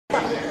Well,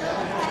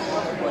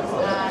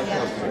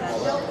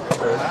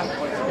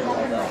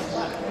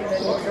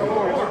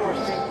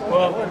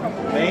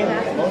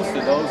 most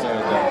of those are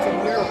the,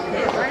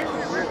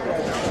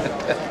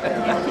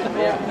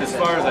 as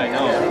far as I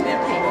know.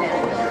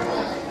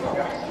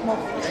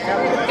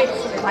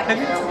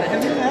 Have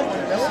you had?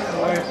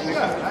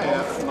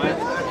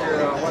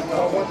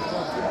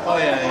 Oh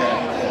yeah.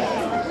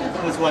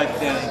 His wife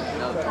Danny.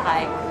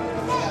 Hi.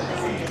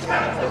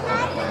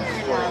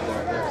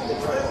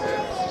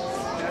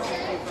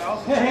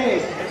 Hey.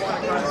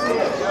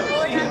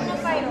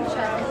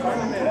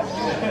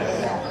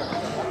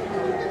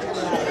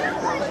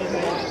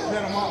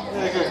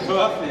 There's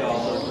coffee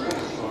all over the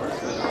floor.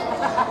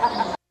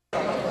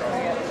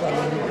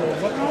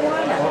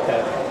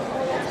 Okay.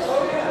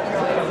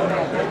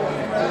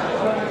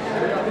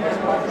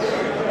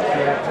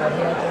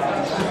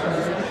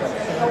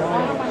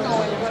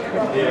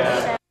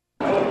 Yeah.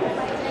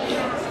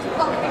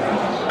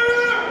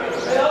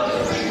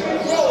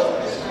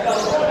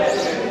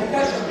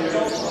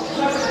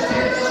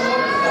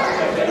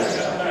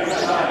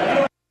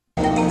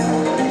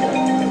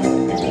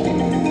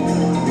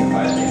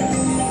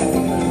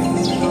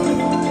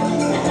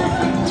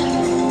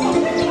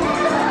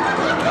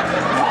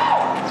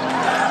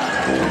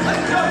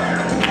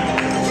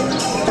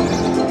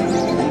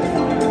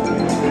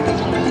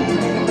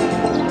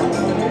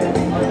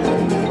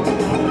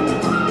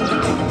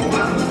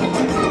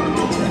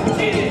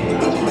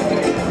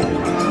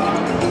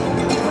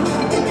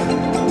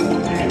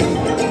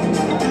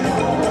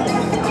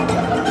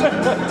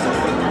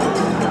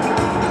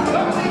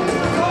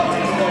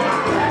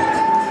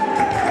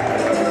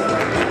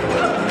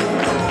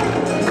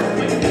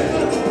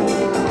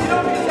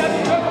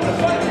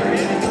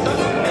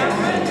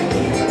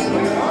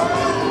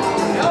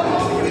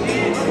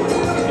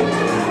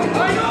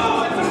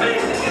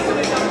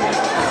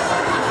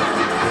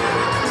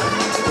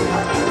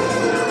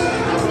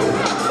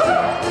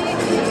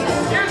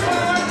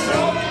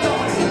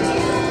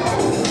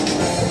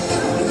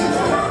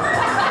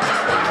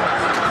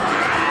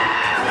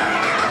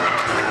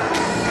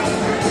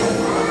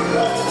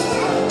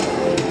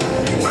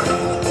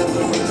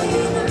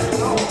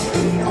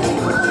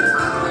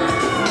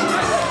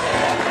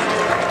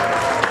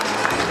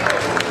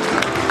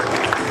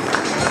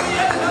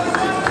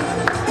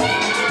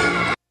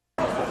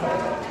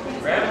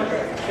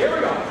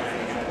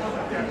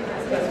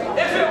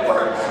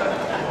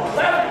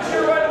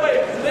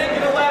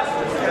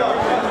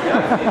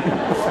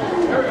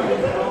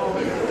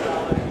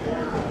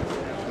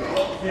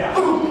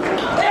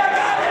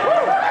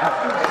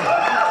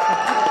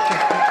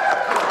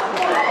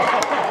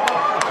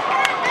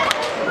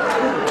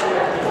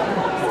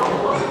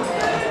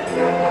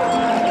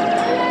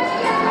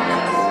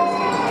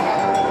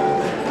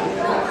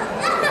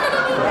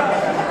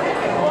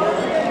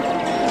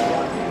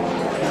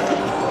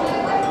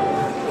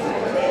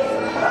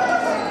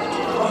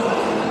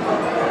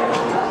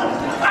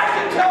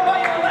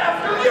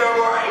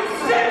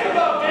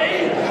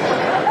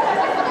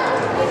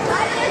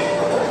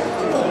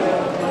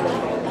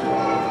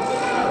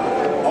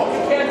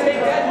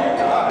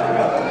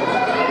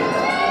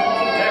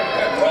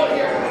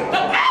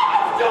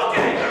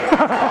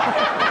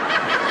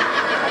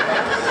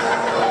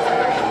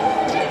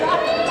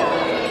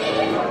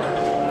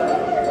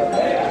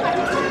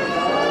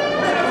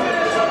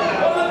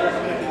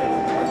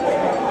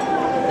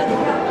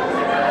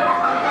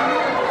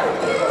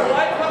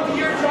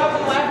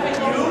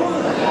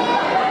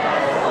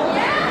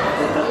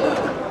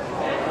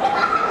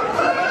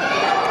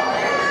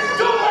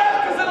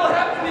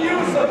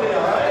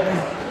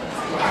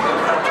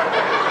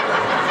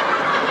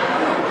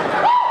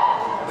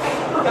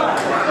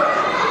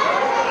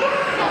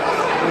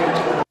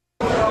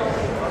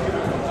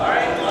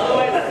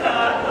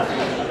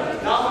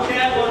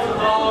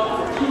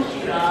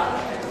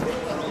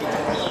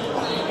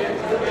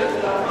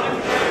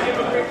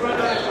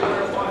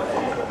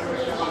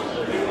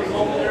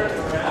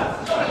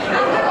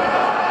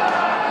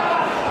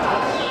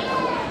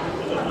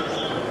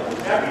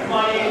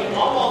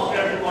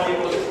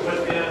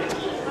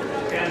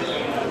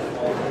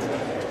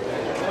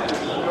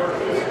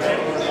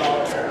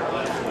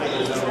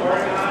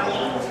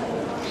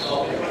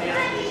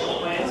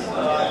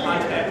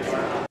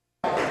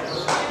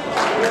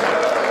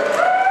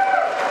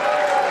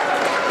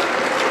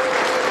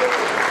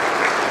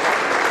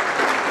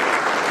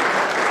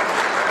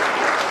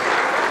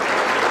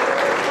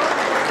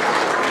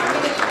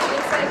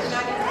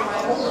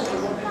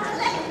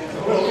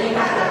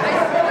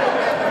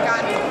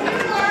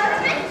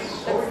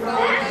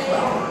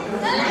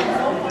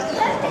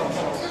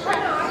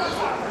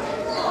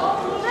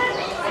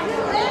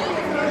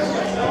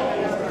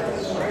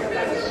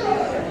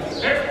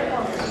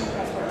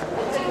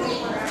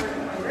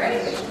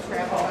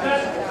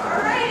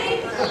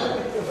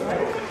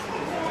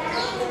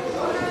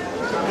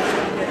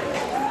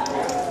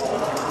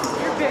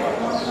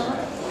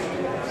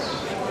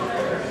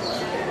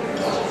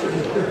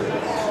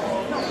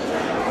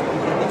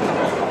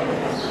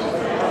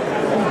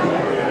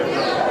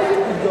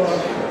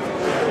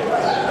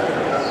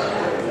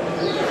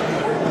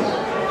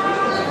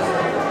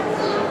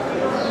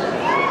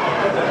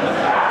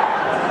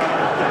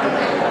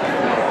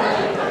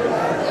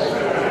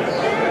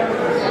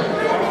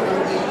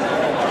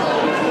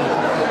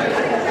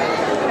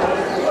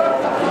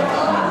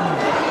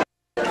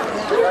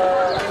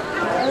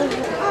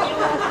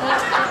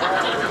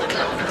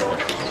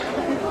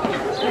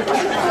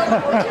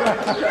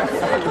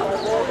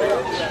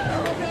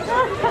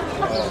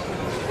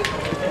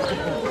 Okay.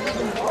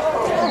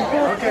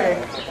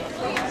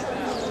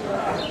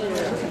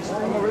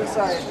 Over the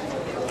side.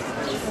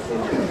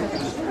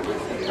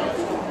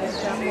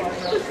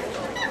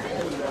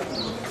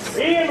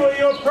 Ian, will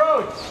you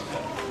approach?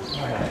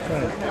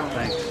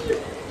 Thanks.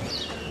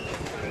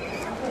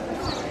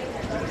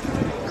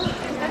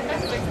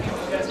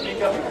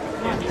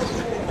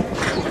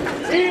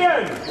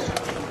 Ian!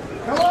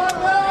 Come on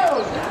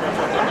down!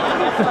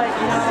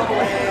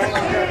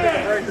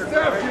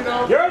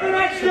 You're the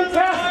next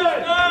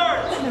contestant!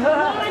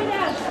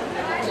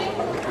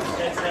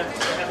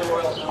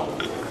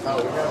 Oh,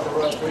 we got the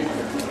royal fleet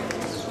here.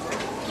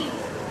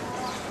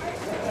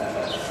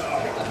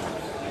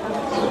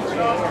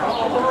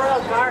 The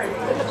royal guard.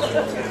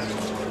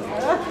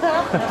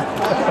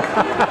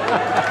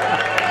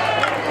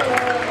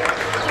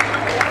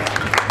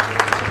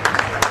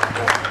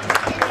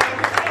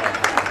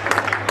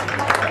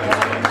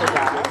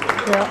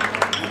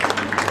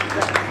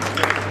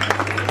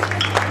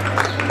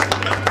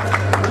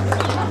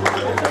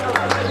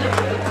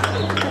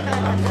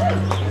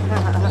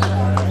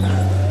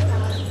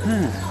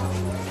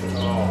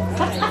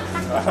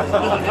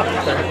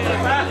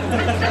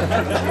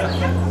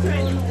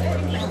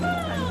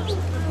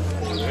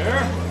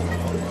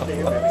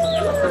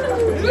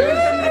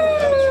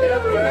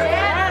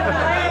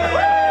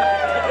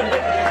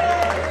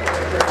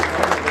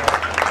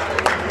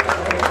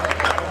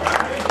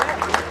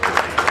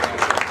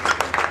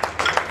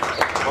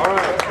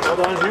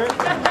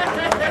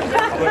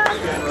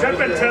 Has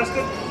been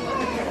tested.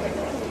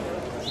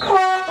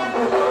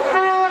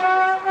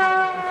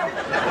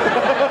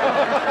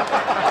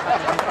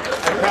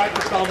 I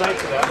practiced all night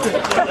for that.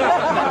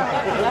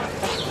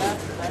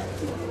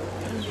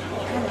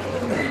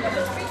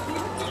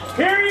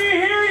 Hear ye,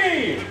 hear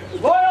ye!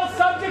 Loyal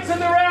subjects of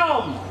the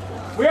realm!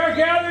 We are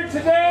gathered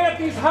today at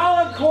these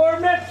hallowed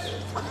coordinates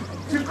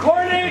to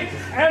coronate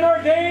and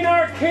ordain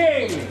our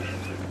king.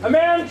 A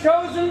man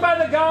chosen by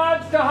the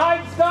gods to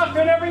hide stuff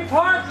in every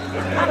park,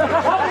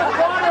 public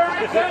water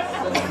access,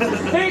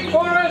 state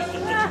forest,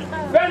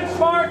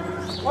 benchmark,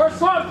 or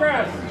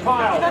swampgrass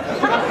pile.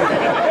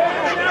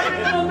 In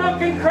every little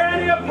nook and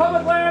cranny of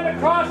public land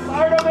across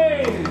our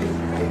domain.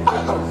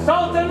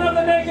 Sultan of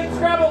the naked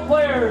Scrabble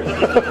players,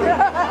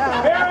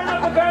 Baron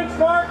of the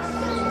benchmarks,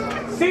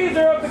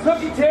 Caesar of the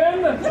cookie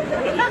tin,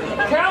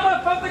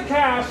 Caliph of the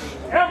cash,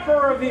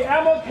 Emperor of the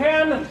ammo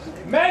can,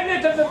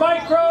 Magnet of the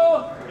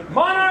micro,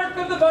 Monarch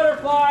of the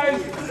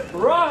butterflies,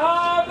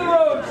 Raha of the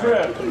road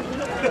trip.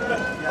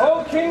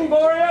 O King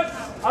Boreas,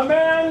 a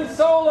man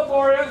so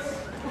laborious,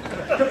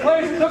 to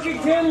place cookie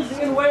tins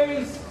in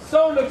ways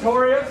so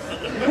notorious,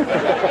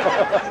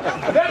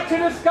 that to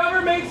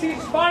discover makes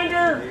each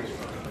finder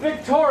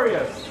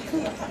victorious.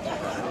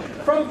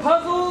 From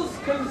puzzles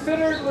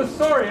considered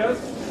laborious,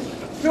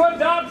 to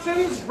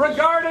adoptions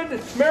regarded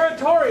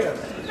meritorious,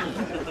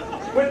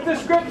 with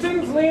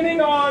descriptions leaning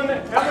on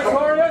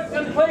meritorious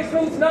and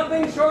placements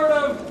nothing short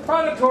of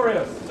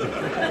predatorious.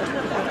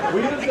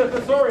 We use the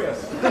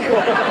thesaurus. We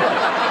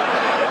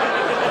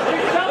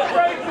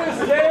celebrate this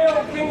day, O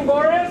King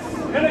Boreas,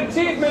 an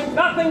achievement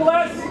nothing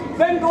less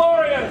than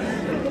glorious.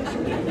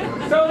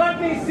 So let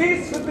me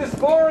cease with this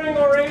boring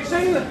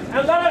oration,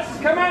 and let us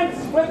commence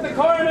with the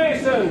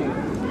coronation.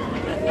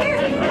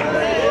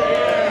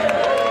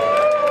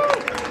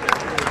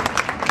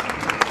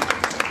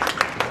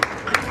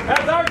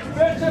 As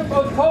Archbishop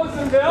of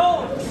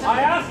Posenville,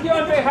 I ask you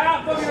on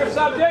behalf of your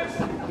subjects,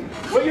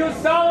 will you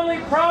solemnly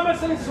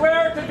promise and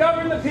swear to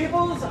govern the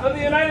peoples of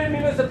the United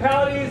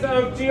Municipalities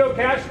of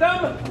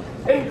Geocachdom,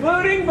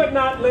 including but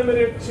not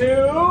limited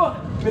to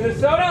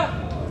Minnesota,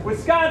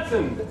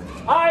 Wisconsin,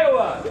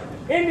 Iowa,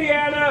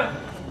 Indiana,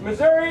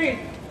 Missouri,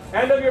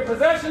 and of your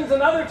possessions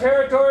and other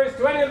territories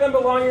to any of them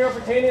belonging or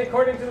pertaining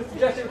according to the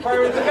suggested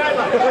requirements and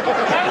guidelines?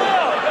 I will!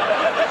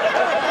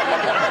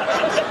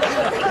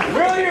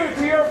 Will you,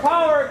 to your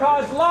power,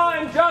 cause law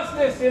and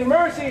justice in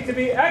mercy to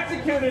be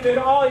executed in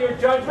all your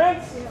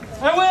judgments?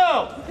 I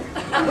will!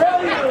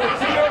 Will you,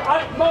 to your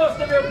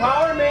utmost of your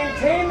power,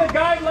 maintain the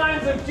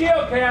guidelines of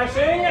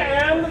geocaching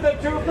and the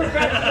true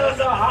perfection of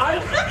the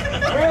hunt?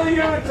 Will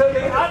you, to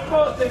the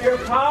utmost of your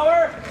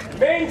power,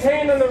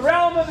 maintain in the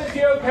realm of the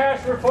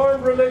geocache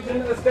reformed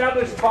religion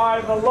established by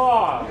the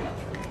law?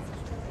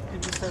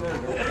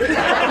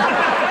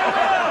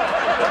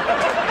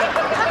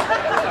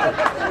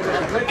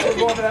 We'll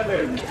go over that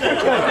later.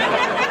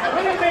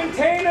 Will you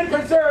maintain and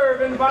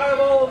preserve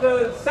inviolable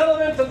the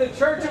settlements of the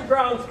Church of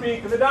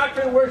Groundspeak, the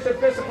doctrine,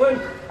 worship,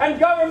 discipline, and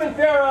government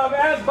thereof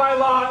as by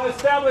law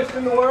established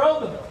in the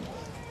world?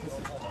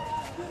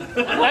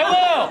 I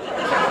will!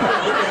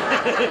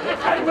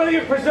 And will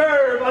you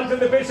preserve unto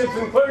the bishops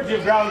and clergy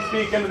of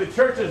Groundspeak and to the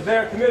churches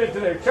there committed to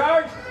their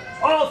charge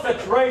all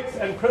such rights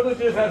and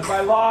privileges as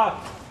by law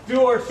do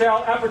or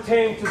shall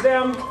appertain to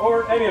them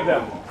or any of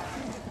them?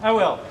 I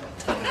will.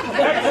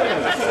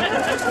 Excellent.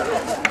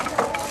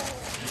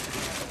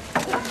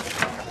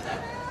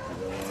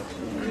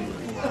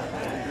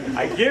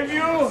 I give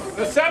you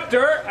the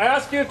scepter. I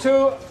ask you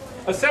to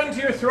ascend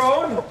to your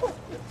throne.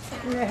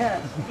 I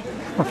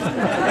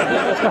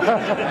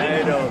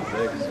don't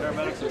think so.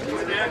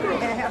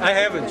 I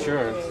have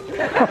insurance.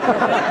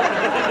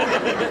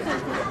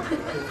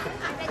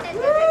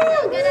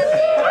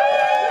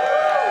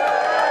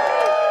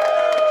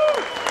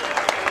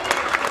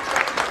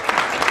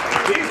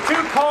 These 2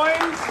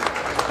 coins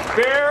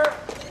bear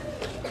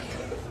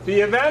the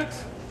event,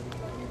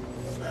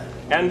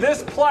 and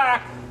this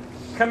plaque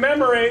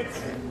commemorates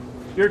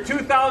your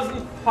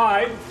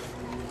 2005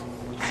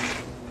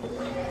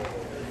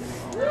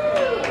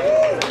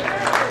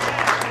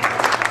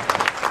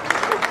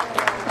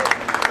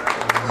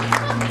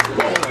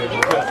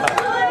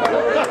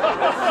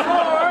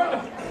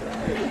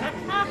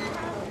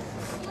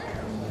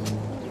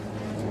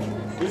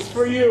 is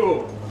for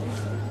you.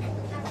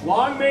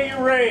 Long may you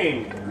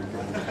reign.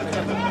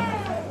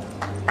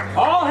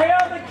 All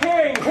hail the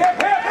king. Hip,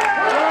 hip, hip.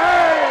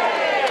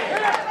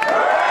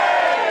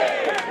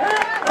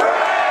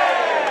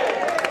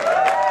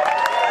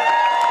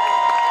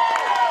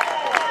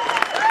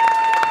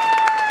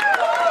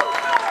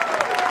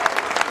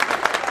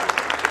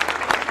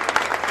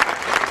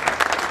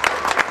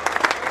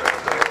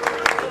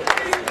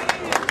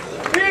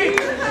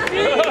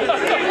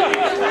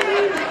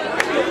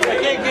 I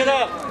can't get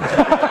up.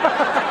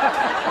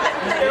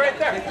 Stay right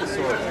there. Take the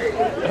sword.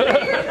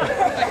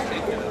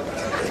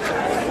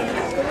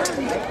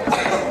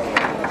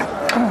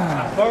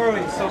 I'm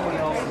borrowing someone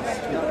else's.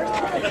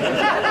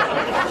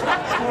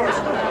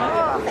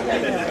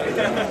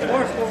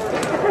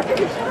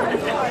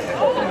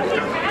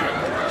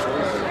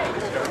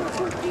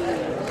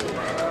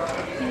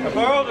 I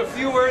borrowed a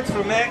few words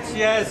from Max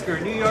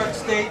Yasgur, New York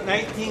State,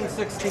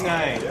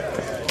 1969.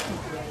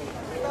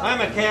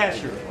 I'm a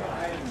cashier.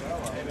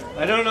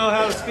 I don't know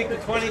how to speak to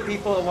 20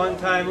 people at one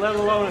time, let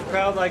alone a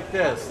crowd like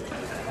this.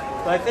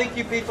 But I think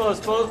you people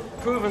have both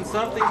proven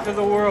something to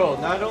the world.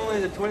 Not only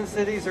the Twin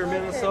Cities or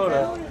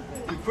Minnesota,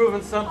 you've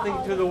proven something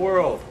to the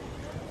world.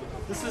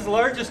 This is the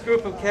largest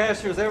group of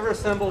cashiers ever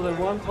assembled in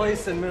one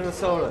place in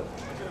Minnesota.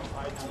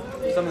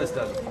 Some of this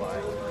doesn't fly.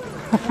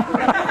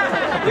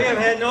 We have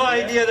had no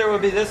idea there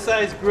would be this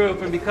size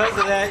group, and because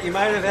of that, you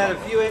might have had a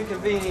few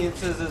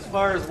inconveniences as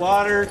far as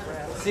water,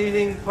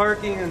 seating,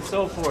 parking, and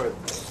so forth.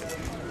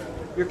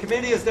 Your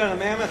committee has done a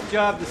mammoth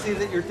job to see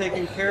that you're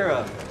taken care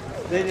of.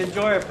 They'd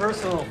enjoy a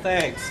personal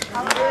thanks.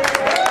 But above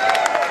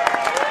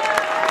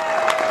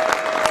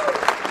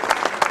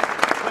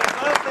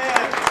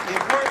that, the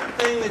important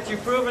thing that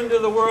you've proven to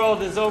the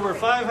world is over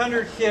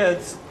 500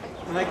 kids,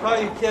 and I call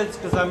you kids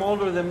because I'm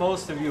older than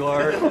most of you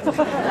are.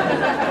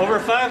 Over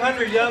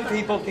 500 young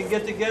people can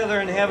get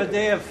together and have a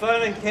day of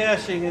fun and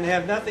cashing and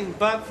have nothing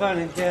but fun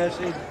and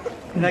cashing,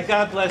 and that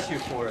God bless you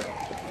for it.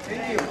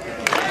 Thank you.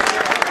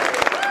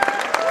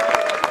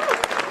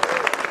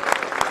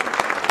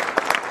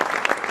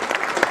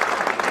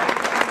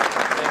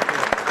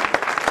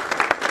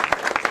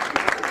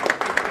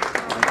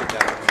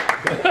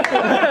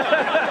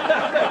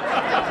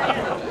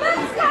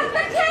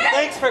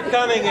 Thanks for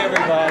coming,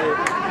 everybody.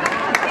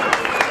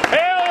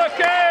 Hail the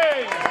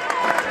king!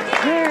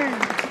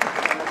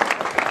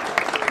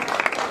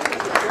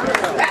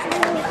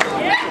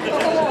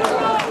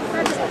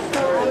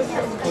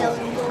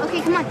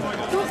 Okay, come on.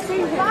 Don't say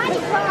body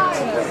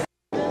parts.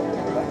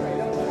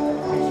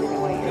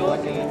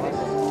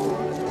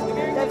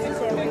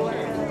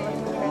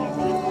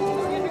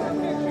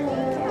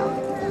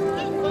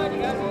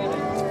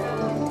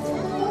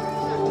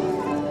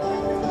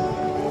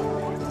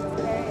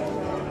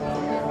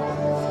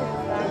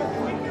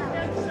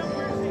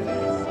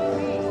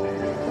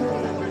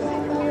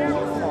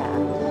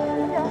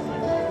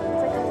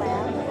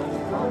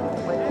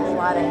 A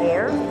lot of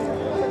hair.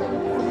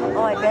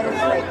 Oh, I bet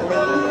it's like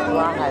Lady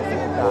Blaha's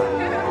dog.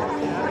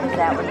 Is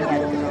that what he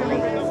had to do?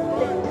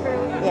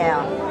 Yeah.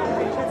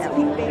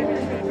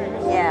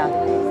 Yeah.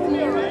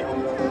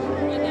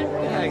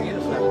 Yeah, I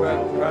guess I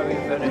probably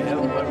better have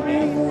one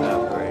knee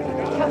operated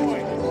on.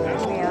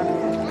 Yeah.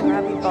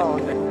 Probably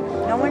both.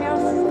 No one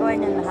else is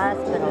going in the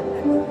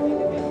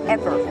hospital.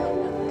 Ever.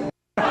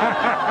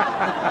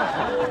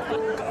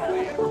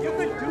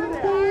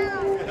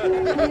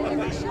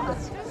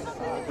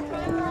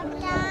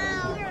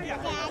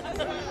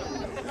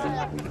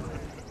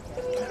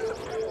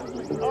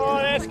 Oh,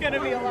 that's going to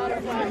be a lot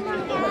of fun.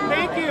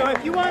 Thank you.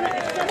 If you want,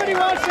 if somebody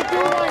wants to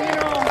do one, you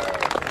know,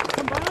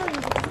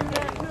 combine.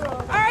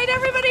 All right,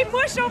 everybody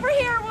push over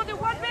here. We'll do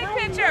one big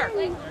picture.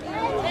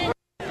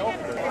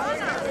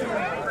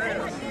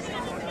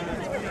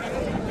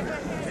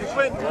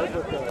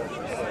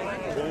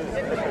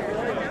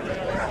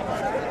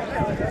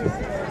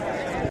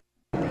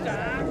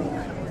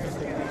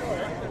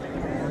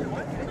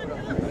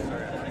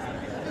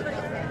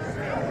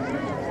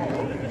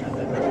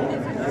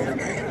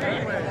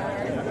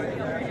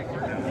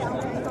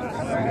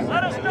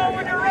 Let us know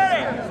when you're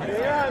ready.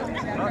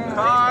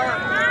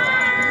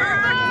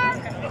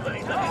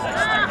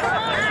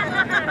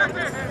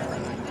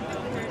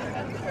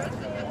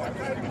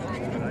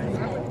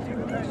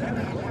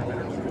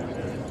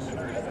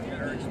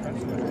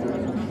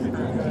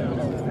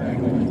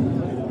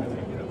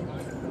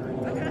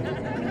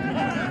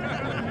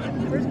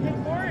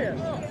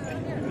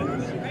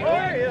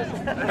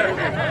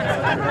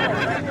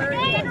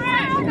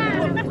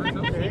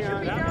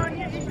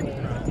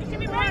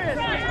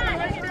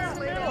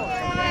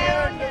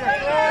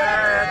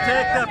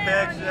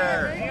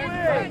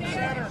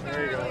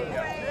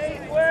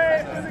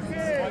 Way for the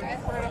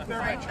kids. Right up there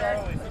by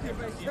Charlie.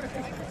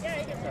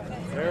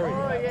 There we go.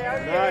 Oh yeah,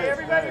 okay. Nice,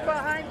 Everybody nice.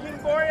 behind King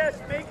Boreas,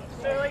 make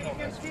so you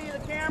can see the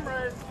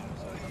cameras.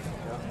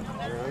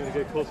 I'm going to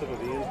get closer to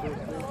the end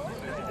first.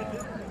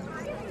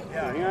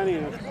 Yeah, hang on,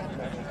 Ian.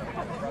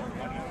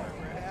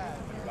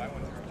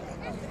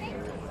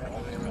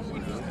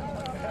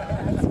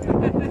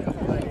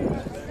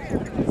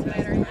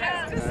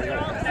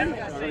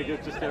 I'm going to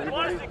get just everybody.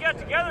 Want us to get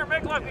together and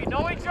make like we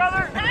know each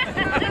other?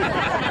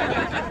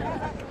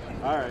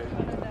 All right.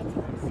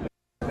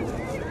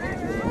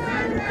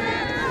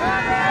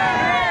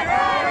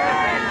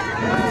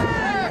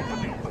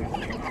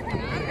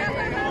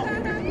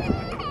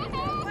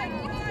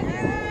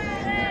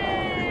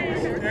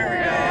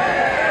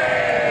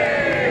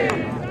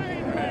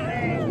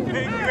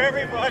 Thank you,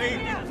 everybody.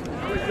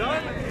 We're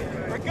done?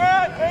 We're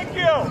good. Thank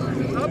you.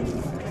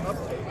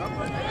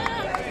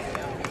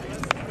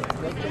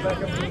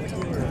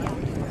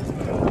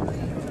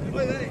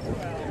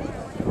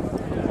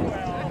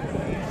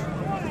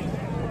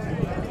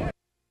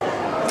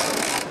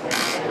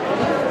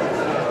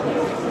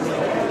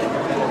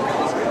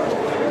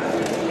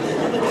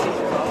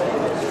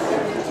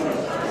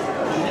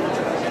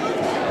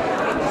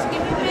 Just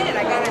give me a minute.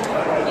 I gotta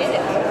get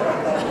it.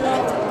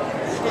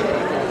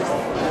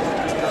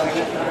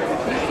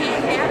 You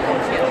can't have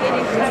those. You're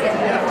getting cut.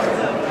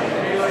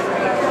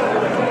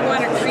 You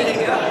want to create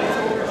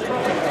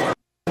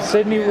it.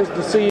 Sydney was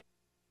the CEO.